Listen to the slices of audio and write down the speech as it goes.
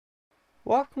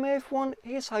Welcome everyone,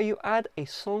 here's how you add a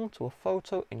song to a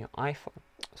photo in your iPhone.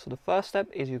 So the first step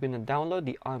is you're going to download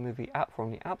the iMovie app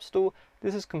from the App Store.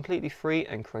 This is completely free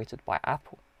and created by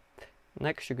Apple.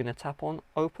 Next you're going to tap on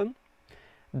Open.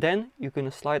 Then you're going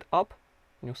to slide up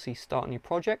and you'll see Start New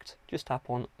Project. Just tap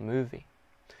on Movie.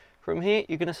 From here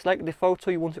you're going to select the photo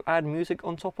you want to add music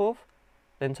on top of.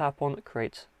 Then tap on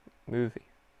Create Movie.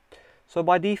 So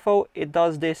by default it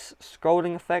does this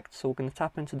scrolling effect, so we're going to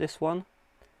tap into this one.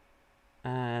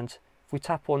 And if we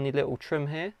tap on the little trim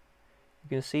here, you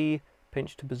can see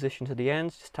pinch to position to the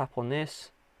ends. Just tap on this,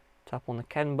 tap on the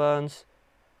Ken Burns,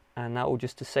 and that will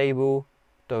just disable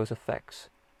those effects.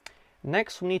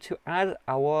 Next we need to add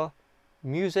our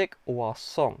music or our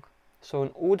song. So in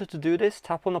order to do this,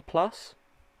 tap on the plus,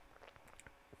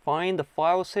 find the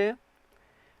files here,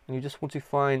 and you just want to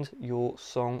find your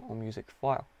song or music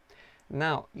file.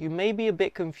 Now you may be a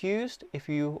bit confused if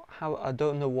you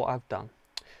don't know what I've done.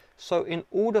 So in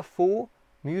order for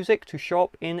music to show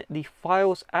up in the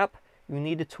Files app, you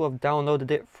needed to have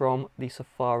downloaded it from the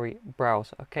Safari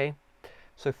browser, okay?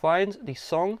 So find the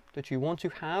song that you want to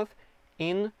have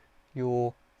in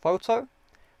your photo,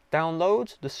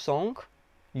 download the song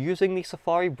using the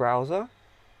Safari browser,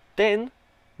 then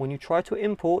when you try to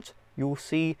import, you will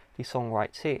see the song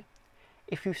right here.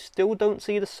 If you still don't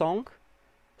see the song,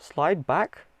 slide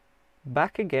back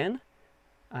again,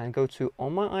 and go to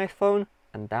On My iPhone,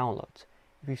 and downloads.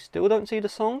 If you still don't see the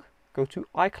song, go to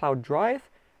iCloud Drive,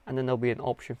 and then there'll be an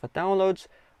option for downloads.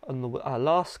 On the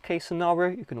last case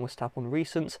scenario, you can always tap on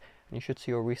Recents, and you should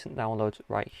see your recent downloads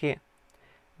right here.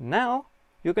 Now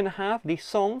you're going to have the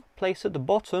song placed at the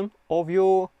bottom of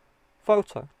your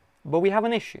photo, but we have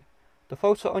an issue. The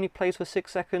photo only plays for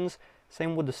 6 seconds,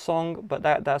 same with the song, but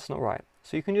that's not right.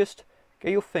 So you can just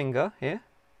get your finger here,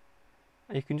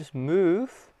 and you can just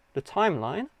move the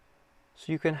timeline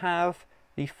so you can have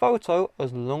the photo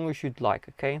as long as you'd like,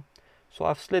 okay? So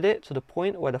I've slid it to the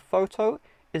point where the photo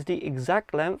is the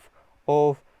exact length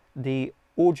of the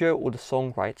audio or the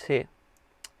song right here.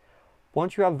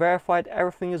 Once you have verified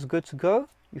everything is good to go,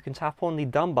 you can tap on the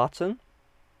Done button,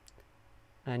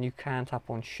 and you can tap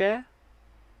on Share,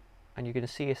 and you're going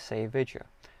to see a Save Video.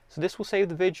 So this will save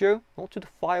the video not to the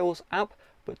Files app,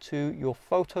 but to your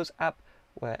Photos app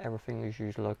where everything is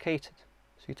usually located.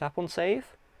 So you tap on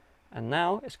Save, and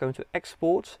now it's going to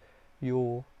export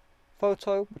your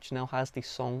photo, which now has the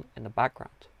song in the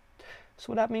background. So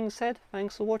with that being said,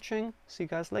 thanks for watching. See you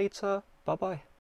guys later. Bye bye.